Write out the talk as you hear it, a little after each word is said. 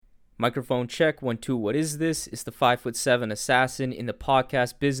Microphone check, 1, 2, what is this? It's the 5'7" assassin in the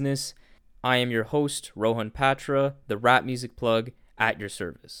podcast business. I am your host, Rohan Patra, the Rap Music Plug at your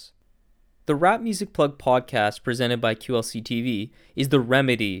service. The Rap Music Plug podcast presented by QLC TV is the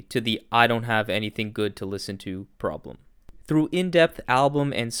remedy to the I don't have anything good to listen to problem. Through in-depth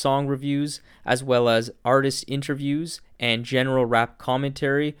album and song reviews, as well as artist interviews and general rap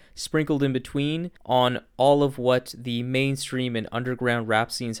commentary sprinkled in between on all of what the mainstream and underground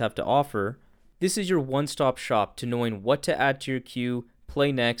rap scenes have to offer, this is your one-stop shop to knowing what to add to your queue,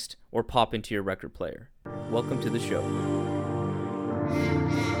 play next, or pop into your record player. Welcome to the show.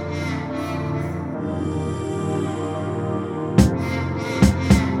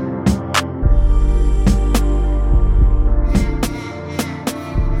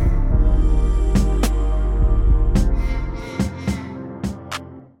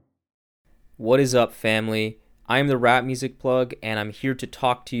 What is up, family? I am the Rap Music Plug, and I'm here to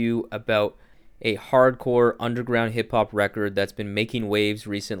talk to you about a hardcore underground hip-hop record that's been making waves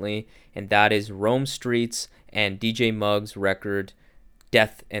recently, and that is Rome Streetz and DJ Muggs' record,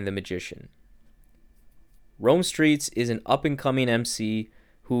 Death and the Magician. Rome Streetz is an up-and-coming MC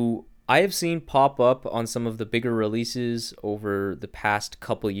who I have seen pop up on some of the bigger releases over the past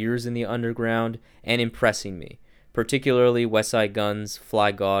couple years in the underground and impressing me. Particularly Westside Gunn's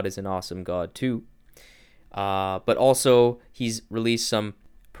Fly God is an Awesome God too. But also he's released some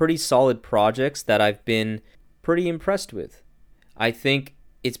pretty solid projects that I've been pretty impressed with. I think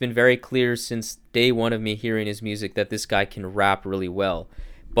it's been very clear since day one of me hearing his music that this guy can rap really well.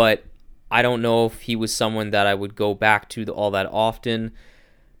 But I don't know if he was someone that I would go back to all that often,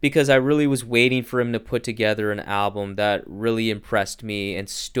 because I really was waiting for him to put together an album that really impressed me and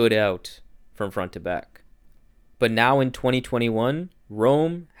stood out from front to back. But now in 2021,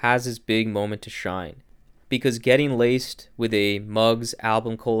 Rome has his big moment to shine, because getting laced with a Muggs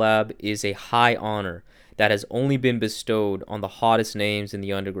album collab is a high honor that has only been bestowed on the hottest names in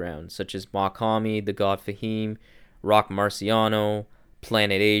the underground, such as Makami, The God Fahim, Rock Marciano,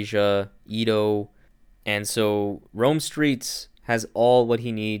 Planet Asia, Ito, and so Rome Streetz has all what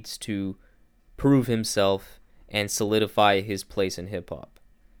he needs to prove himself and solidify his place in hip-hop.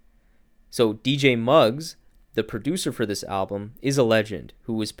 So DJ Muggs, the producer for this album, is a legend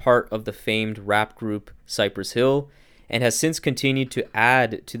who was part of the famed rap group Cypress Hill and has since continued to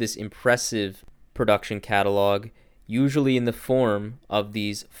add to this impressive production catalog, usually in the form of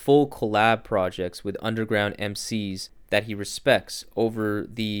these full collab projects with underground MCs that he respects over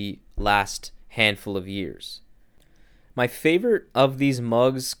the last handful of years. My favorite of these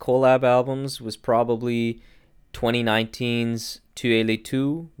Muggs collab albums was probably 2019's Tu es le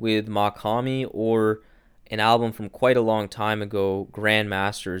tout with Makami, or an album from quite a long time ago,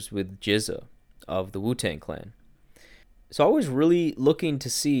 Grandmasters with GZA of the Wu-Tang Clan. So I was really looking to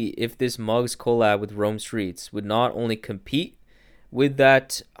see if this Muggs collab with Rome Streetz would not only compete with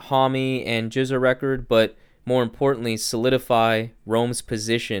that Hami and GZA record, but more importantly solidify Rome's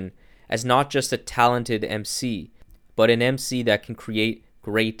position as not just a talented MC, but an MC that can create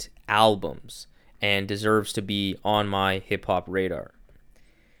great albums and deserves to be on my hip-hop radar.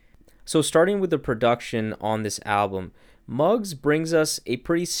 So starting with the production on this album, Muggs brings us a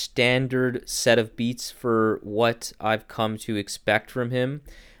pretty standard set of beats for what I've come to expect from him.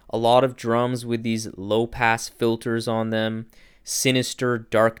 A lot of drums with these low-pass filters on them, sinister,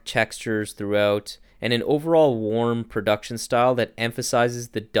 dark textures throughout, and an overall warm production style that emphasizes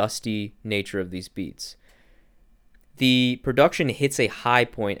the dusty nature of these beats. The production hits a high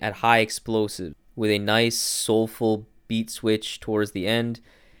point at high explosive with a nice, soulful beat switch towards the end,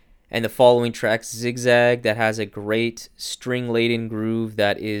 and the following track, Zigzag, that has a great string-laden groove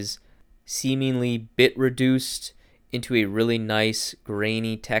that is seemingly bit reduced into a really nice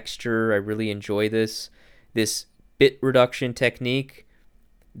grainy texture. I really enjoy this bit reduction technique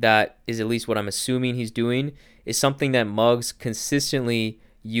that is at least what I'm assuming he's doing, is something that Muggs consistently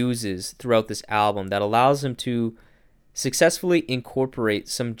uses throughout this album that allows him to successfully incorporate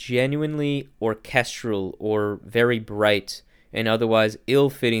some genuinely orchestral or very bright and otherwise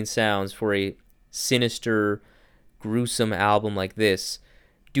ill-fitting sounds for a sinister, gruesome album like this,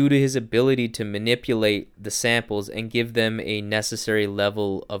 due to his ability to manipulate the samples and give them a necessary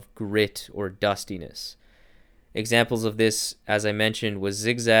level of grit or dustiness. Examples of this, as I mentioned, was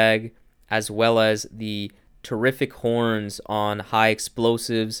Zigzag, as well as the terrific horns on High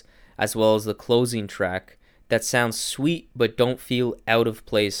Explosives, as well as the closing track that sounds sweet but don't feel out of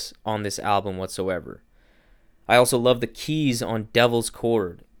place on this album whatsoever. I also love the keys on Devil's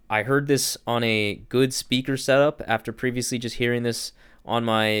Chord. I heard this on a good speaker setup after previously just hearing this on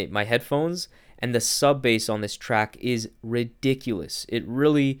my headphones, and the sub bass on this track is ridiculous. It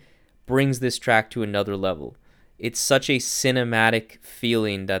really brings this track to another level. It's such a cinematic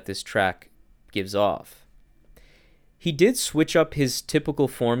feeling that this track gives off. He did switch up his typical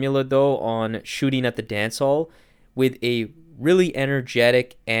formula though on Shooting at the Dance Hall with a really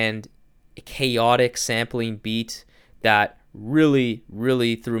energetic and chaotic sampling beat that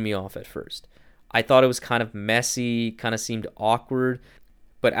really threw me off at first. I thought it was kind of messy, kind of seemed awkward,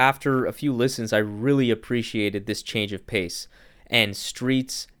 but after a few listens I really appreciated this change of pace, and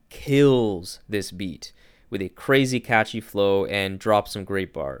Streetz kills this beat with a crazy catchy flow and drops some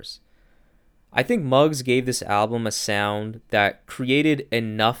great bars. I think Muggs gave this album a sound that created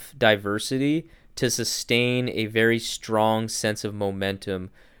enough diversity to sustain a very strong sense of momentum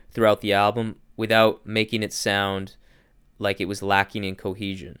throughout the album without making it sound like it was lacking in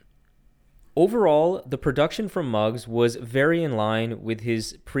cohesion. Overall, the production from Muggs was very in line with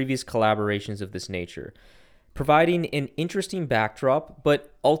his previous collaborations of this nature, providing an interesting backdrop,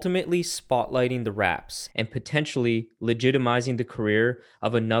 but ultimately spotlighting the raps and potentially legitimizing the career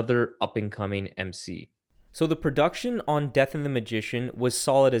of another up-and-coming MC. So the production on Death and the Magician was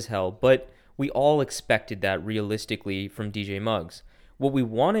solid as hell, but we all expected that realistically from DJ Muggs. What we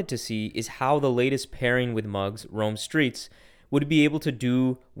wanted to see is how the latest pairing with Muggs, Rome Streetz, would be able to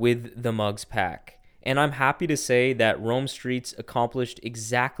do with the Muggs pack. And I'm happy to say that Rome Streetz accomplished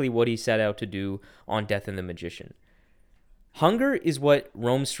exactly what he set out to do on Death and the Magician. Hunger is what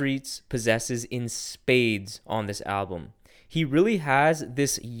Rome Streetz possesses in spades on this album. He really has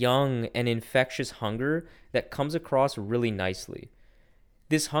this young and infectious hunger that comes across really nicely.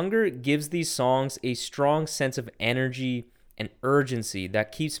 This hunger gives these songs a strong sense of energy and urgency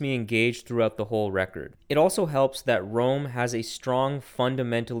that keeps me engaged throughout the whole record. It also helps that Rome has a strong,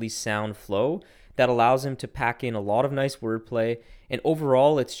 fundamentally sound flow that allows him to pack in a lot of nice wordplay, and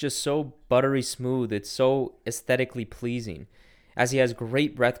overall it's just so buttery smooth, it's so aesthetically pleasing, as he has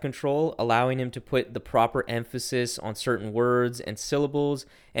great breath control, allowing him to put the proper emphasis on certain words and syllables,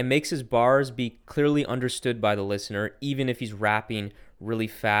 and makes his bars be clearly understood by the listener, even if he's rapping really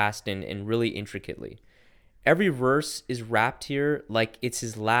fast and really intricately. Every verse is rapped here like it's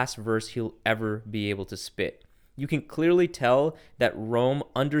his last verse he'll ever be able to spit. You can clearly tell that Rome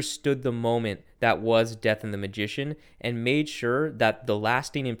understood the moment that was Death and the Magician and made sure that the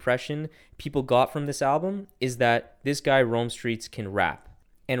lasting impression people got from this album is that this guy Rome Streetz can rap,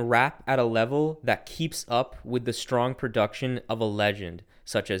 and rap at a level that keeps up with the strong production of a legend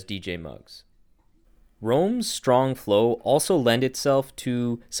such as DJ Muggs. Rome's strong flow also lent itself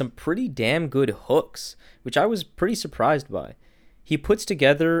to some pretty damn good hooks, which I was pretty surprised by. He puts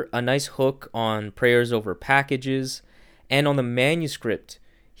together a nice hook on Prayers Over Packages, and on the manuscript,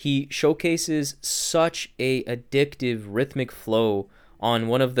 he showcases such a addictive rhythmic flow on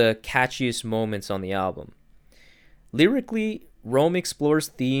one of the catchiest moments on the album. Lyrically, Rome explores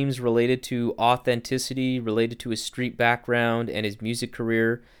themes related to authenticity, related to his street background and his music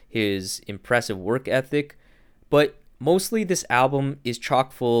career, his impressive work ethic, but mostly this album is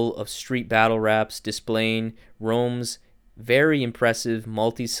chock full of street battle raps displaying Rome's very impressive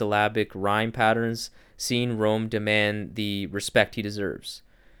multi-syllabic rhyme patterns, seeing Rome demand the respect he deserves.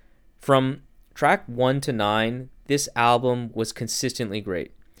 From track 1 to 9, this album was consistently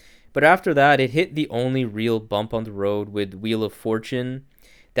great. But after that, it hit the only real bump on the road with Wheel of Fortune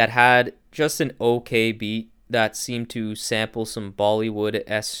that had just an okay beat that seemed to sample some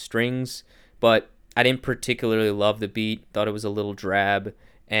Bollywood-esque strings, but I didn't particularly love the beat, thought it was a little drab,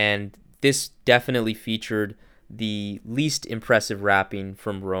 and this definitely featured the least impressive rapping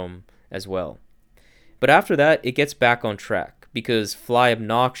from Rome as well. But after that, it gets back on track, because Fly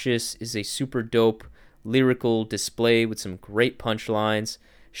Obnoxious is a super dope lyrical display with some great punchlines,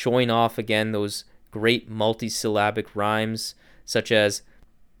 showing off again those great multi-syllabic rhymes, such as,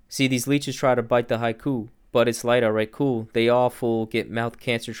 see these leeches try to bite the haiku, but it's light, alright, cool, they awful get mouth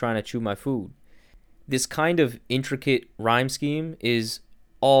cancer trying to chew my food. This kind of intricate rhyme scheme is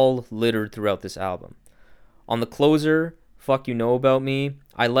all littered throughout this album. On the closer, Fuck You Know About Me,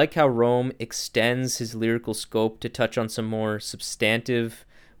 I like how Rome extends his lyrical scope to touch on some more substantive,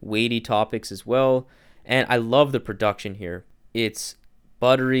 weighty topics as well, and I love the production here. It's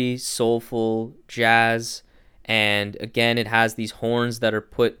buttery, soulful, jazz, and again it has these horns that are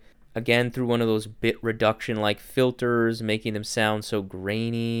put again through one of those bit reduction like filters, making them sound so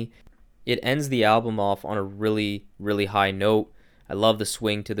grainy. It ends the album off on a really high note. I love the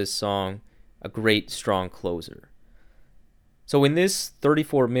swing to this song, a great strong closer. So in this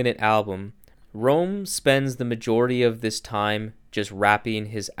 34-minute album, Rome spends the majority of this time just rapping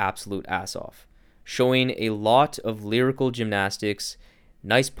his absolute ass off, showing a lot of lyrical gymnastics,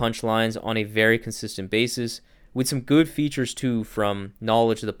 nice punchlines on a very consistent basis, with some good features too from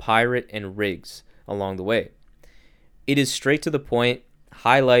Knowledge the Pirate and Riggs along the way. It is straight to the point,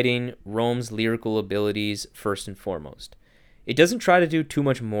 highlighting Rome's lyrical abilities first and foremost. It doesn't try to do too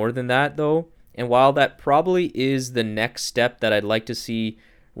much more than that though, and while that probably is the next step that I'd like to see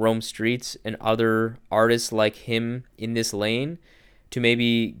Rome Streetz and other artists like him in this lane, to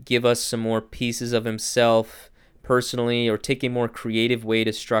maybe give us some more pieces of himself personally, or take a more creative way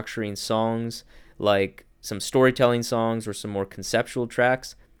to structuring songs, like some storytelling songs or some more conceptual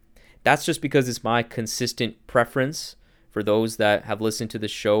tracks. That's just because it's my consistent preference. For those that have listened to the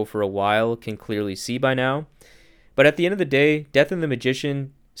show for a while can clearly see by now. But at the end of the day, Death and the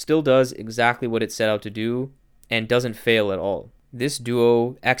Magician still does exactly what it set out to do and doesn't fail at all. This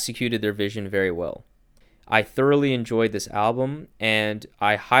duo executed their vision very well. I thoroughly enjoyed this album, and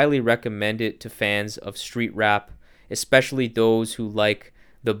I highly recommend it to fans of street rap, especially those who like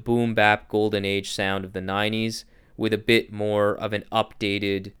the boom bap golden age sound of the 90s with a bit more of an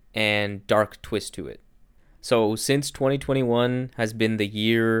updated and dark twist to it. So since 2021 has been the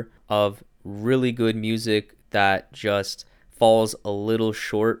year of really good music that just falls a little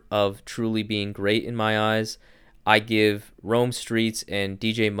short of truly being great in my eyes, I give Rome Streetz and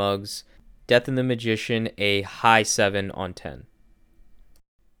DJ Muggs' Death and the Magician a high 7 on 10.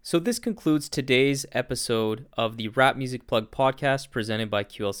 So this concludes today's episode of the Rap Music Plug podcast presented by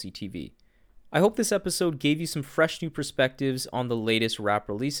QLC TV. I hope this episode gave you some fresh new perspectives on the latest rap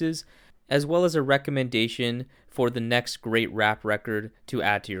releases, as well as a recommendation for the next great rap record to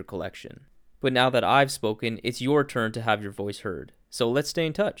add to your collection. But now that I've spoken, it's your turn to have your voice heard. So let's stay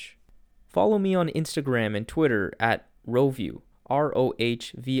in touch. Follow me on Instagram and Twitter at Rohview,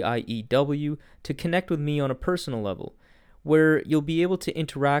 ROHVIEW, to connect with me on a personal level, where you'll be able to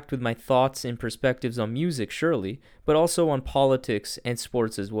interact with my thoughts and perspectives on music, surely, but also on politics and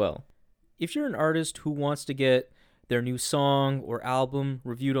sports as well. If you're an artist who wants to get their new song or album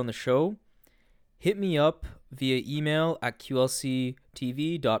reviewed on the show, hit me up via email at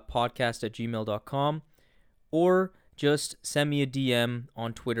qlctv.podcast@gmail.com, or just send me a DM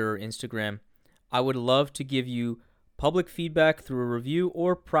on Twitter or Instagram. I would love to give you public feedback through a review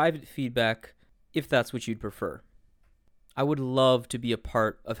or private feedback if that's what you'd prefer. I would love to be a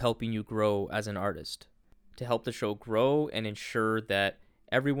part of helping you grow as an artist, to help the show grow and ensure that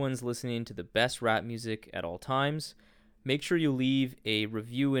everyone's listening to the best rap music at all times. Make sure you leave a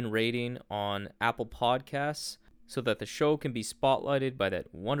review and rating on Apple Podcasts so that the show can be spotlighted by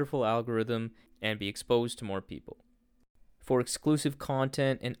that wonderful algorithm and be exposed to more people. For exclusive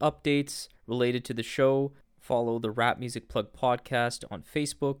content and updates related to the show, follow the Rap Music Plug podcast on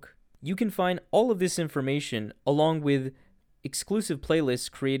Facebook. You can find all of this information along with exclusive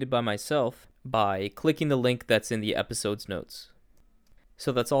playlists created by myself by clicking the link that's in the episode's notes.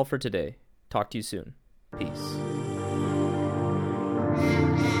 So that's all for today. Talk to you soon. Peace.